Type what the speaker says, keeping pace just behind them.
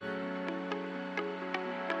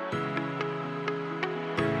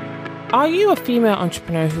Are you a female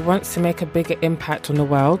entrepreneur who wants to make a bigger impact on the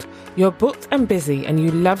world? You're booked and busy and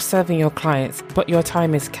you love serving your clients, but your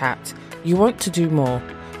time is capped. You want to do more.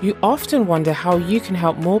 You often wonder how you can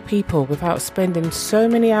help more people without spending so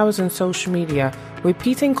many hours on social media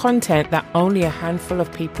repeating content that only a handful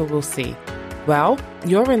of people will see. Well,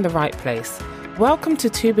 you're in the right place. Welcome to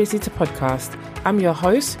Too Busy to Podcast. I'm your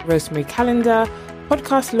host, Rosemary Calendar,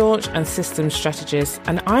 podcast launch and systems strategist,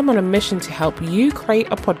 and I'm on a mission to help you create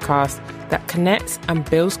a podcast that connects and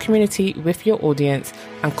builds community with your audience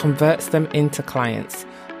and converts them into clients.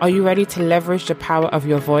 Are you ready to leverage the power of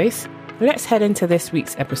your voice? Let's head into this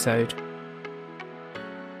week's episode.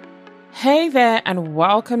 Hey there, and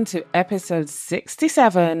welcome to episode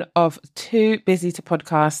 67 of Too Busy to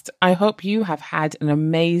Podcast. I hope you have had an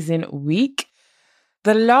amazing week.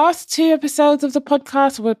 The last two episodes of the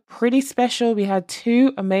podcast were pretty special. We had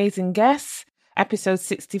two amazing guests. Episode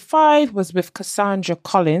 65 was with Cassandra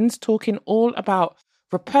Collins, talking all about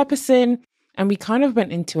repurposing, and we kind of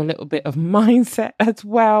went into a little bit of mindset as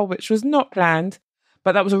well, which was not planned.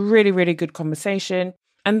 But that was a really, really good conversation.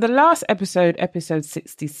 And the last episode, episode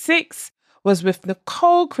 66, was with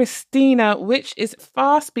Nicole Christina, which is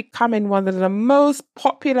fast becoming one of the most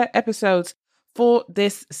popular episodes for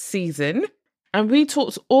this season. And we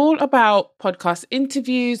talked all about podcast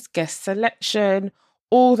interviews, guest selection,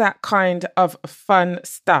 all that kind of fun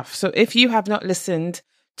stuff. So if you have not listened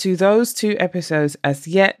to those two episodes as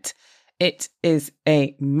yet, it is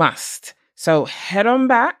a must. So head on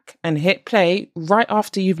back and hit play right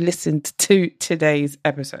after you've listened to today's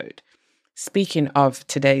episode. Speaking of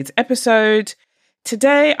today's episode,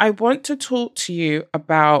 today I want to talk to you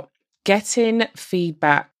about getting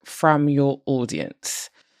feedback from your audience.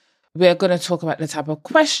 We're going to talk about the type of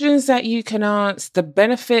questions that you can ask, the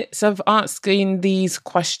benefits of asking these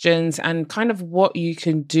questions, and kind of what you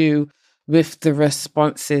can do with the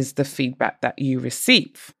responses, the feedback that you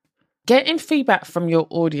receive. Getting feedback from your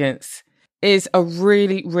audience is a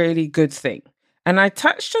really, really good thing. And I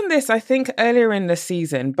touched on this, I think, earlier in the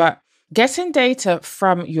season, but getting data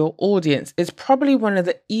from your audience is probably one of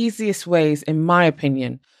the easiest ways, in my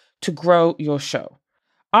opinion, to grow your show.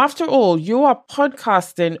 After all, you are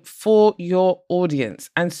podcasting for your audience,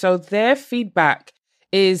 and so their feedback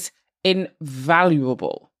is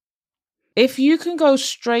invaluable. If you can go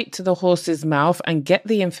straight to the horse's mouth and get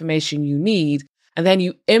the information you need, and then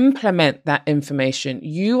you implement that information,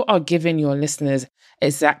 you are giving your listeners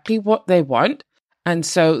exactly what they want, and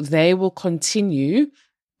so they will continue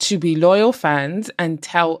to be loyal fans and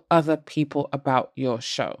tell other people about your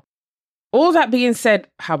show. All that being said,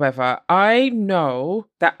 however, I know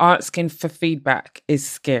that asking for feedback is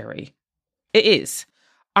scary. It is.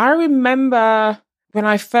 I remember when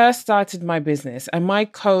I first started my business and my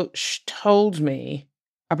coach told me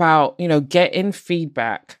about, getting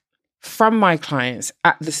feedback from my clients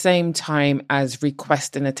at the same time as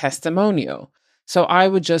requesting a testimonial. So I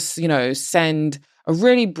would just, send a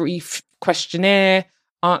really brief questionnaire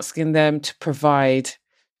asking them to provide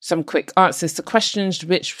some quick answers to questions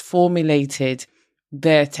which formulated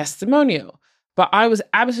their testimonial. But I was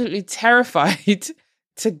absolutely terrified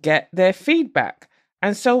to get their feedback.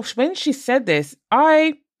 And so when she said this,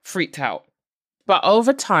 I freaked out. But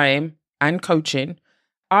over time and coaching,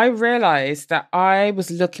 I realized that I was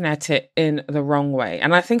looking at it in the wrong way.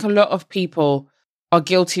 And I think a lot of people are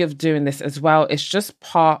guilty of doing this as well. It's just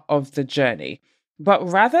part of the journey. But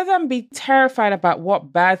rather than be terrified about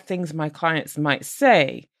what bad things my clients might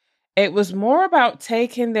say, it was more about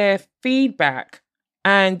taking their feedback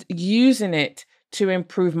and using it to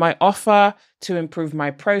improve my offer, to improve my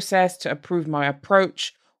process, to improve my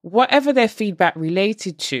approach, whatever their feedback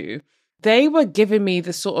related to. They were giving me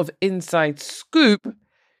the sort of inside scoop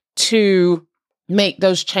to make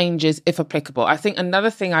those changes if applicable. I think another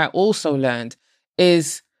thing I also learned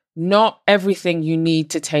is not everything you need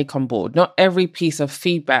to take on board, not every piece of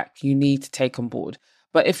feedback you need to take on board.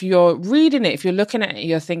 But if you're reading it, if you're looking at it,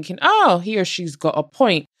 you're thinking, oh, he or she's got a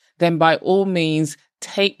point, then by all means,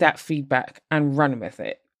 take that feedback and run with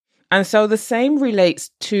it. And so the same relates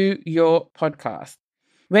to your podcast.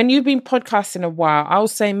 When you've been podcasting a while, I'll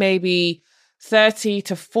say maybe 30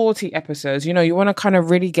 to 40 episodes, you want to kind of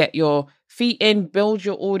really get your feet in, build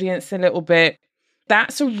your audience a little bit.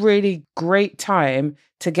 That's a really great time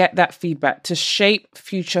to get that feedback, to shape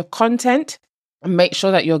future content and make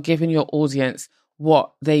sure that you're giving your audience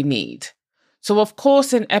what they need. So, of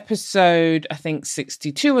course, in episode, I think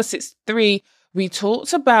 62 or 63, we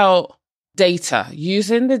talked about data,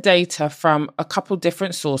 using the data from a couple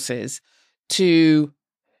different sources to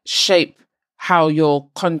shape how your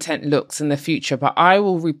content looks in the future. But I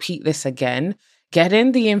will repeat this again.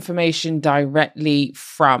 getting the information directly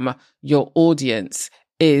from your audience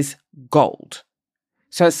is gold.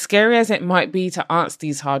 So as scary as it might be to answer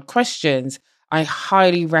these hard questions, I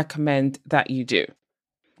highly recommend that you do.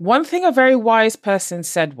 One thing a very wise person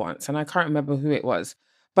said once, and I can't remember who it was,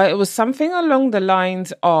 but it was something along the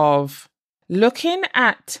lines of looking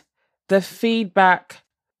at the feedback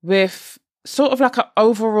with sort of like an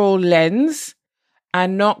overall lens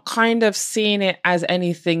and not kind of seeing it as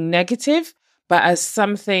anything negative, but as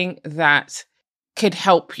something that could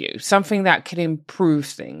help you, something that could improve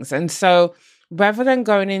things. And so rather than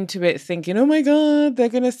going into it thinking, oh my God, they're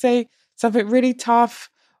going to say something really tough,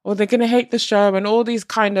 or they're going to hate the show, and all these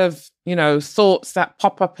kind of, thoughts that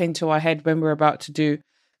pop up into our head when we're about to do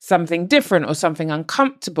something different or something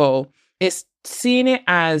uncomfortable, it's seeing it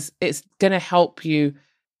as it's going to help you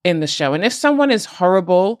in the show. And if someone is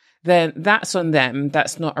horrible, then that's on them.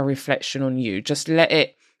 That's not a reflection on you. Just let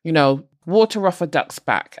it, water off a duck's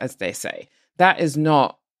back, as they say. That is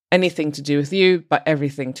not anything to do with you, but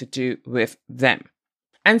everything to do with them.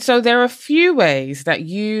 And so there are a few ways that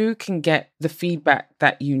you can get the feedback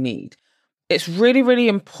that you need. It's really, really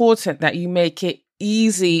important that you make it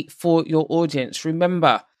easy for your audience.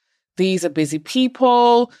 Remember, these are busy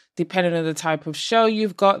people, depending on the type of show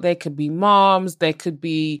you've got. They could be moms, they could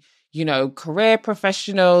be, career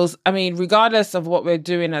professionals. I mean, regardless of what we're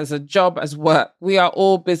doing as a job, as work, we are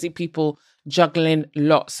all busy people juggling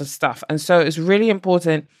lots of stuff. And so it's really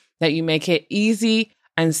important that you make it easy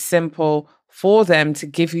and simple for them to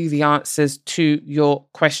give you the answers to your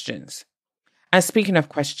questions. And speaking of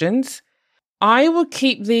questions, I will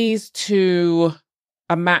keep these to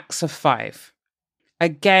a max of 5.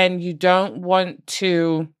 Again, you don't want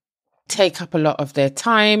to take up a lot of their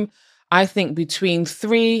time. I think between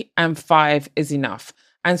 3 and 5 is enough.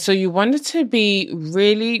 And so you want it to be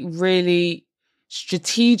really, really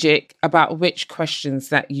strategic about which questions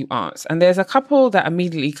that you answer. And there's a couple that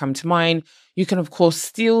immediately come to mind. You can, of course,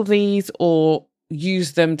 steal these or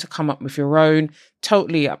use them to come up with your own.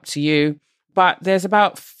 Totally up to you. But there's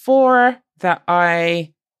about 4 that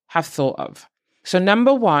I have thought of. So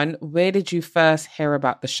number 1, where did you first hear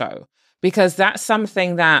about the show? Because that's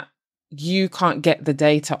something that you can't get the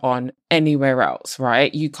data on anywhere else,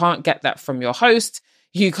 right? You can't get that from your host.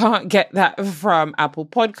 You can't get that from Apple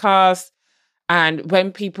Podcasts. And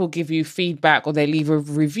when people give you feedback or they leave a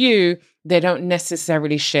review, they don't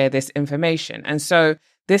necessarily share this information. And so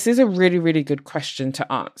this is a really, really good question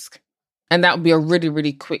to ask. And that would be a really,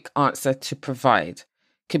 really quick answer to provide.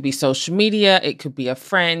 Could be social media. It could be a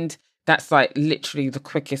friend. That's like literally the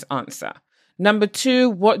quickest answer. Number 2,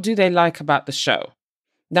 what do they like about the show?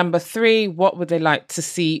 Number 3, what would they like to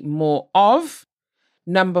see more of?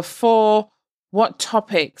 Number 4, what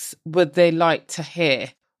topics would they like to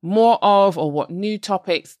hear more of, or what new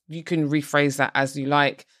topics? You can rephrase that as you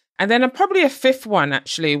like. And then probably a 5th one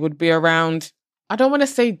actually would be around, I don't want to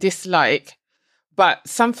say dislike, but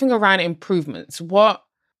something around improvements. What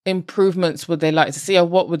improvements would they like to see, or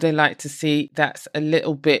what would they like to see that's a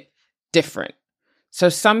little bit different? So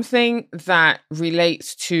something that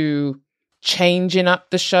relates to changing up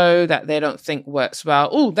the show that they don't think works well.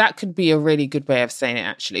 Oh, that could be a really good way of saying it,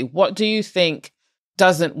 actually. What do you think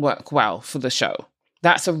doesn't work well for the show?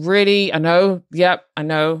 That's a really, I know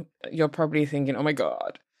you're probably thinking, oh my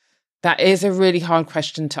God, that is a really hard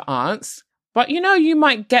question to answer. But you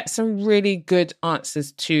might get some really good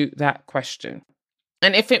answers to that question.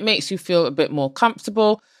 And if it makes you feel a bit more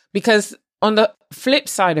comfortable, because on the flip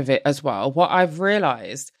side of it as well, what I've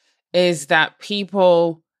realized is that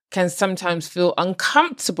people can sometimes feel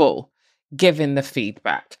uncomfortable giving the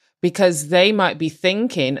feedback because they might be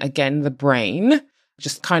thinking, again, the brain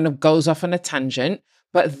just kind of goes off on a tangent,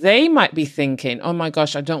 but they might be thinking, oh my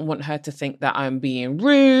gosh, I don't want her to think that I'm being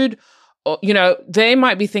rude. Or, they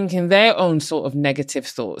might be thinking their own sort of negative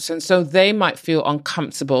thoughts. And so they might feel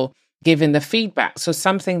uncomfortable giving the feedback. So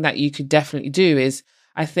something that you could definitely do is,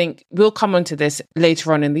 I think we'll come onto this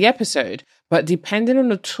later on in the episode, but depending on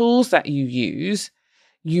the tools that you use,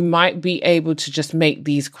 you might be able to just make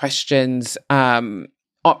these questions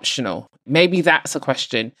optional. Maybe that's a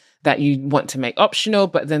question that you want to make optional,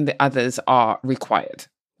 but then the others are required.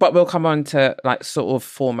 But we'll come on to like sort of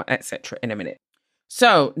format, etc. in a minute.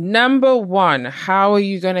 So number 1, how are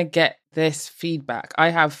you going to get this feedback? I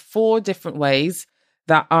have 4 different ways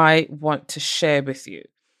that I want to share with you.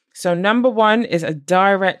 So number 1 is a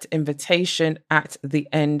direct invitation at the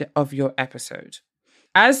end of your episode.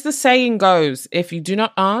 As the saying goes, if you do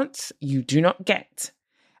not answer, you do not get.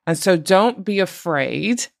 And so don't be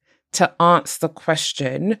afraid to answer the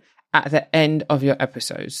question at the end of your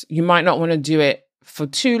episodes. You might not want to do it for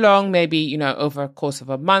too long, maybe, over a course of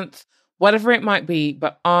a month, whatever it might be,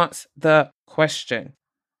 but answer the question.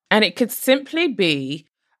 And it could simply be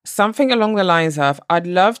something along the lines of, I'd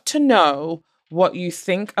love to know what you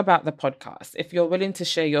think about the podcast. If you're willing to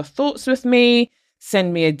share your thoughts with me,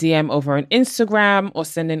 send me a DM over on Instagram or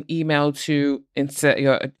send an email to insert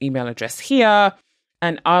your email address here,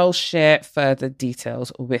 and I'll share further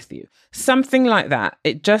details with you. Something like that.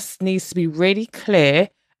 It just needs to be really clear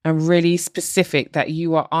and really specific that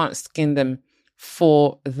you are asking them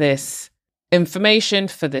for this information,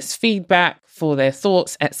 for this feedback, for their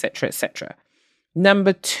thoughts, etc., etc.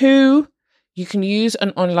 Number 2, you can use an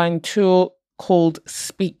online tool called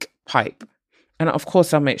SpeakPipe. And of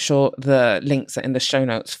course, I'll make sure the links are in the show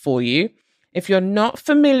notes for you. If you're not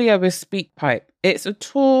familiar with SpeakPipe, it's a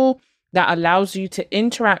tool that allows you to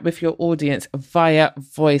interact with your audience via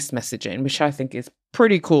voice messaging, which I think is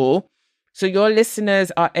pretty cool. So your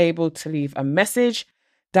listeners are able to leave a message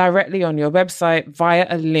directly on your website via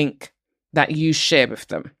a link that you share with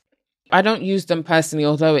them. I don't use them personally,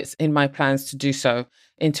 although it's in my plans to do so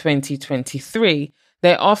in 2023.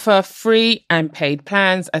 They offer free and paid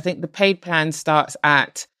plans. I think the paid plan starts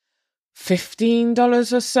at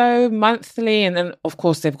 $15 or so monthly. And then, of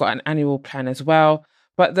course, they've got an annual plan as well.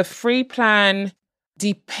 But the free plan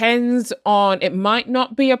depends on, it might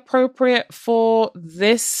not be appropriate for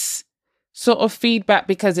this sort of feedback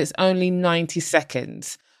because it's only 90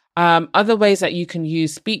 seconds. Other ways that you can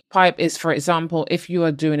use SpeakPipe is, for example, if you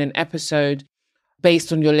are doing an episode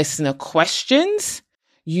based on your listener questions,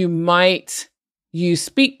 you might use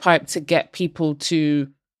SpeakPipe to get people to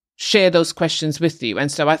share those questions with you.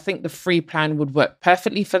 And so I think the free plan would work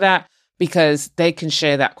perfectly for that because they can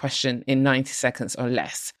share that question in 90 seconds or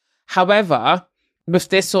less. However, with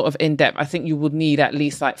this sort of in-depth, I think you would need at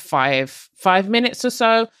least like five minutes or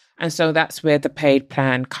so. And so that's where the paid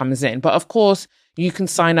plan comes in. But of course, you can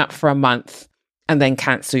sign up for a month and then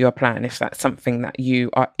cancel your plan if that's something that you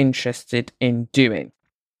are interested in doing.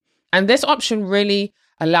 And this option really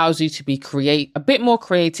allows you to be a bit more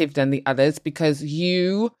creative than the others because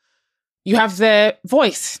you have their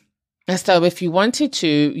voice. And so if you wanted to,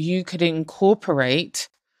 you could incorporate,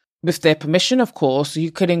 with their permission, of course,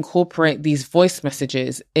 you could incorporate these voice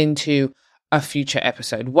messages into a future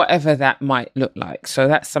episode, whatever that might look like. So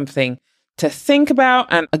that's something to think about.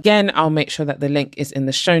 And again, I'll make sure that the link is in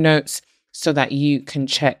the show notes so that you can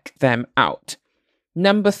check them out.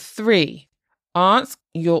 Number 3, ask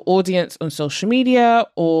your audience on social media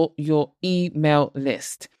or your email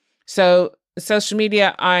list. So social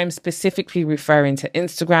media, I'm specifically referring to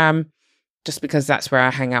Instagram just because that's where I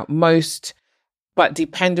hang out most. But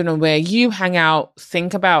depending on where you hang out,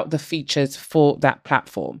 think about the features for that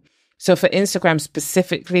platform. So for Instagram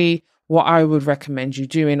specifically, what I would recommend you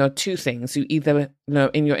doing are 2 things. You either,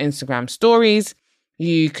 in your Instagram stories,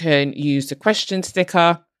 you can use the question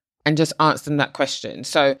sticker and just answer them that question.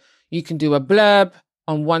 So you can do a blurb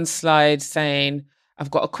on one slide saying,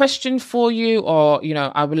 I've got a question for you, or,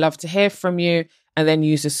 I would love to hear from you, and then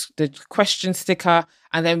use the question sticker.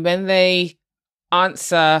 And then when they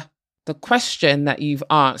answer the question that you've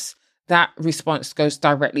asked, that response goes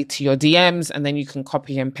directly to your DMs, and then you can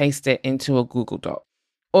copy and paste it into a Google Doc.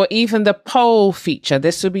 Or even the poll feature.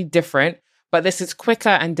 This will be different, but this is quicker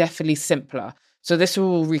and definitely simpler. So this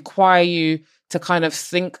will require you to kind of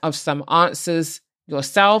think of some answers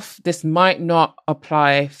yourself. This might not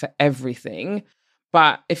apply for everything,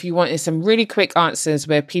 but if you wanted some really quick answers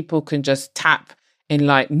where people can just tap in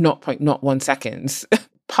like 0.01 seconds,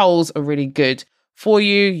 polls are really good for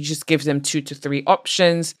you. You just give them 2 to 3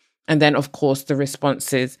 options. And then, of course, the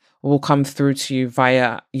responses will come through to you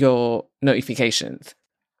via your notifications.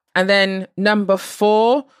 And then number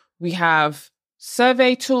 4, we have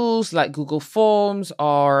survey tools like Google Forms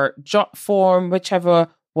or Jotform, whichever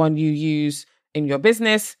one you use in your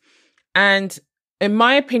business. And in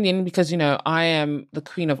my opinion, because, I am the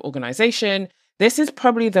queen of organization, this is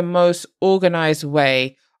probably the most organized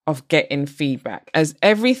way of getting feedback, as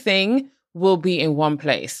everything will be in one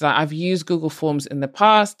place. Like I've used Google Forms in the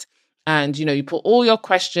past, and, you put all your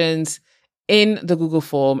questions in the Google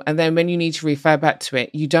form. And then when you need to refer back to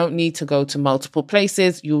it, you don't need to go to multiple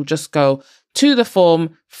places. You'll just go to the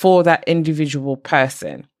form for that individual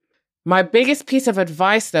person. My biggest piece of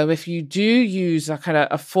advice, though, if you do use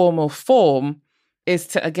a formal form, is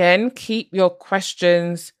to, again, keep your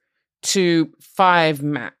questions to 5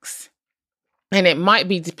 max. And it might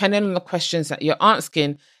be, depending on the questions that you're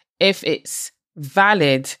asking, if it's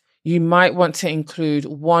valid, you might want to include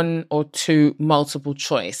 1 or 2 multiple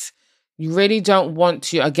choice. You really don't want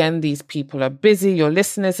to, again, these people are busy, your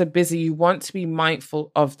listeners are busy, you want to be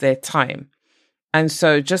mindful of their time. And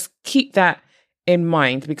so just keep that in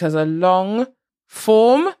mind, because a long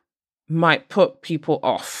form might put people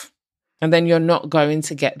off. And then you're not going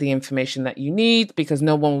to get the information that you need because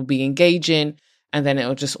no one will be engaging, and then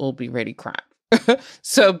it'll just all be really crap.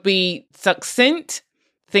 So be succinct.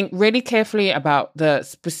 Think really carefully about the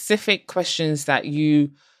specific questions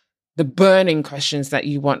the burning questions that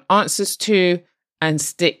you want answers to, and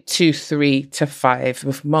stick to 3 to 5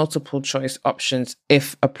 with multiple choice options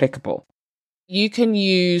if applicable. You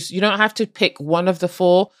don't have to pick one of the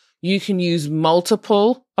 4. You can use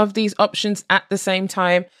multiple of these options at the same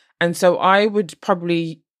time. And so I would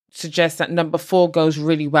probably suggest that number 4 goes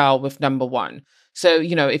really well with number 1. So,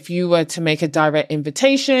 if you were to make a direct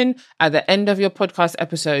invitation at the end of your podcast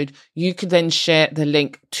episode, you could then share the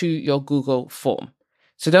link to your Google form.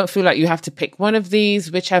 So don't feel like you have to pick one of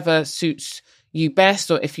these, whichever suits you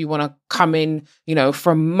best. Or if you want to come in,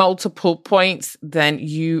 from multiple points, then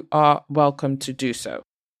you are welcome to do so.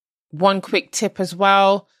 One quick tip as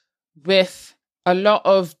well, with a lot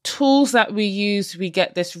of tools that we use, we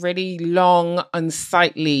get this really long,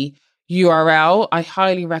 unsightly URL. I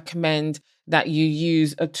highly recommend that you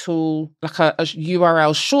use a tool like a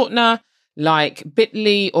URL shortener like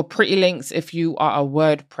Bitly or Pretty Links if you are a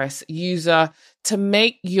WordPress user, to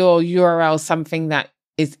make your URL something that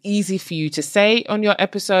is easy for you to say on your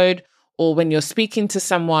episode or when you're speaking to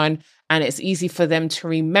someone, and it's easy for them to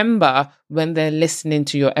remember when they're listening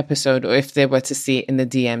to your episode or if they were to see it in the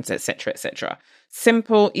DMs, etc., etc.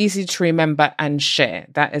 Simple, easy to remember and share.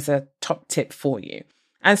 That is a top tip for you.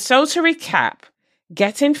 And so to recap,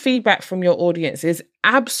 getting feedback from your audience is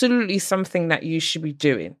absolutely something that you should be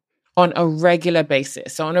doing on a regular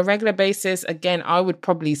basis. So on a regular basis, again, I would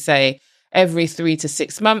probably say every 3 to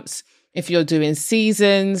 6 months. If you're doing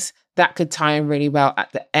seasons, that could tie in really well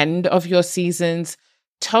at the end of your seasons.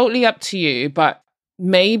 Totally up to you, but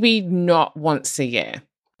maybe not once a year.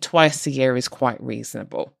 Twice a year is quite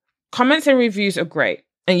reasonable. Comments and reviews are great.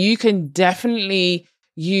 And you can definitely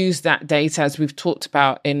use that data, as we've talked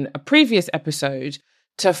about in a previous episode,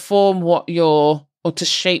 to form to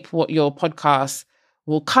shape what your podcast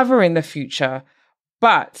will cover in the future.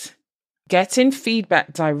 But getting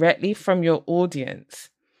feedback directly from your audience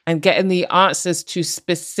and getting the answers to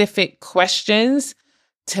specific questions,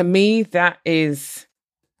 to me, that is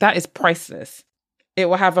priceless. It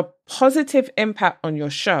will have a positive impact on your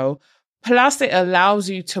show. Plus, it allows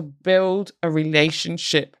you to build a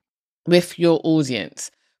relationship with your audience,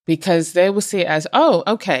 because they will see it as, oh,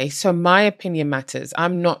 okay, so my opinion matters.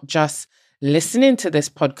 I'm not just listening to this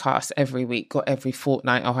podcast every week or every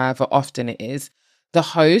fortnight or however often it is. The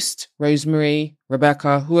host, Rosemary,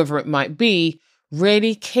 Rebecca, whoever it might be,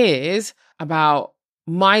 really cares about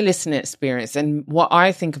my listening experience and what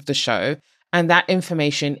I think of the show. And that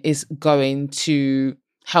information is going to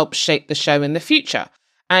help shape the show in the future.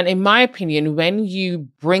 And in my opinion, when you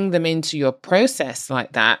bring them into your process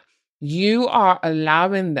like that, you are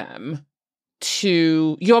allowing them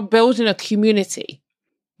you're building a community.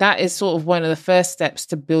 That is sort of one of the first steps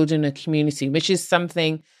to building a community, which is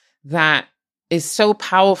something that is so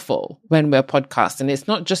powerful when we're podcasting. It's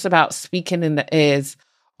not just about speaking in the ears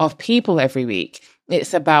of people every week.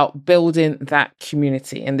 It's about building that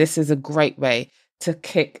community. And this is a great way to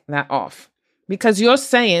kick that off, because you're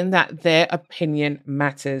saying that their opinion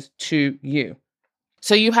matters to you.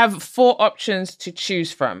 So you have 4 options to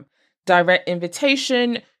choose from: direct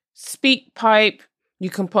invitation, SpeakPipe. You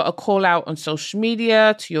can put a call out on social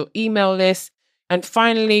media to your email list. And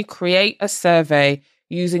finally, create a survey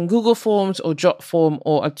using Google Forms or Jotform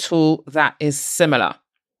or a tool that is similar.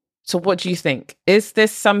 So what do you think? Is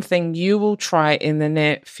this something you will try in the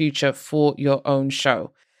near future for your own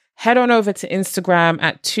show? Head on over to Instagram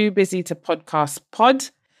at Too Busy to Podcast Pod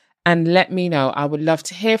and let me know. I would love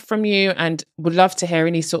to hear from you and would love to hear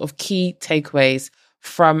any sort of key takeaways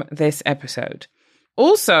from this episode.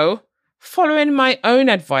 Also, following my own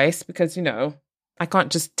advice, because, I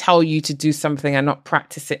can't just tell you to do something and not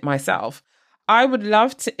practice it myself. I would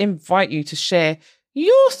love to invite you to share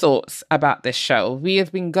your thoughts about this show. We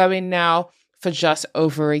have been going now for just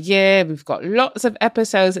over a year. We've got lots of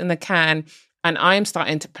episodes in the can, and I'm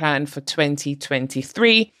starting to plan for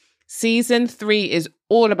 2023. Season 3 is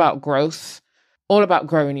all about growth, all about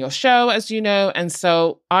growing your show, as you know. And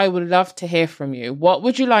so I would love to hear from you. What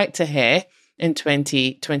would you like to hear in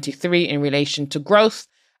 2023 in relation to growth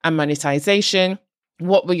and monetization?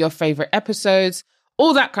 What were your favorite episodes?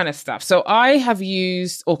 All that kind of stuff. So I have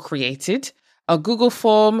used or created a Google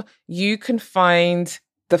form. You can find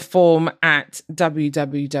the form at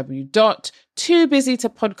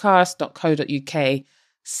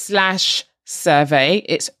www.toobusytopodcast.co.uk/survey.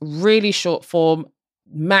 It's really short form,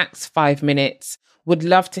 max 5 minutes. Would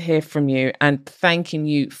love to hear from you, and thanking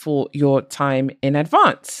you for your time in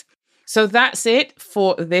advance. So that's it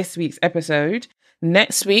for this week's episode.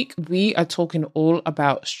 Next week, we are talking all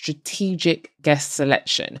about strategic guest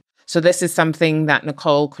selection. So this is something that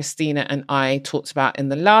Nicole, Christina, and I talked about in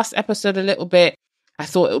the last episode a little bit. I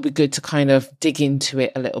thought it would be good to kind of dig into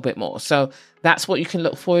it a little bit more. So that's what you can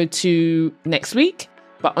look forward to next week.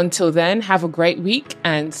 But until then, have a great week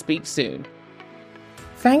and speak soon.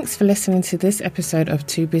 Thanks for listening to this episode of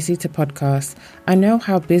Too Busy to Podcast. I know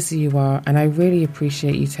how busy you are, and I really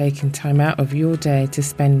appreciate you taking time out of your day to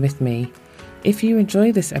spend with me. If you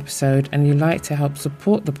enjoy this episode and you'd like to help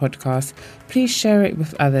support the podcast, please share it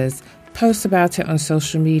with others, post about it on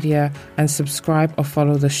social media, and subscribe or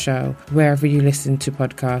follow the show wherever you listen to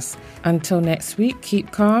podcasts. Until next week,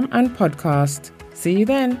 keep calm and podcast. See you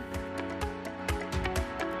then.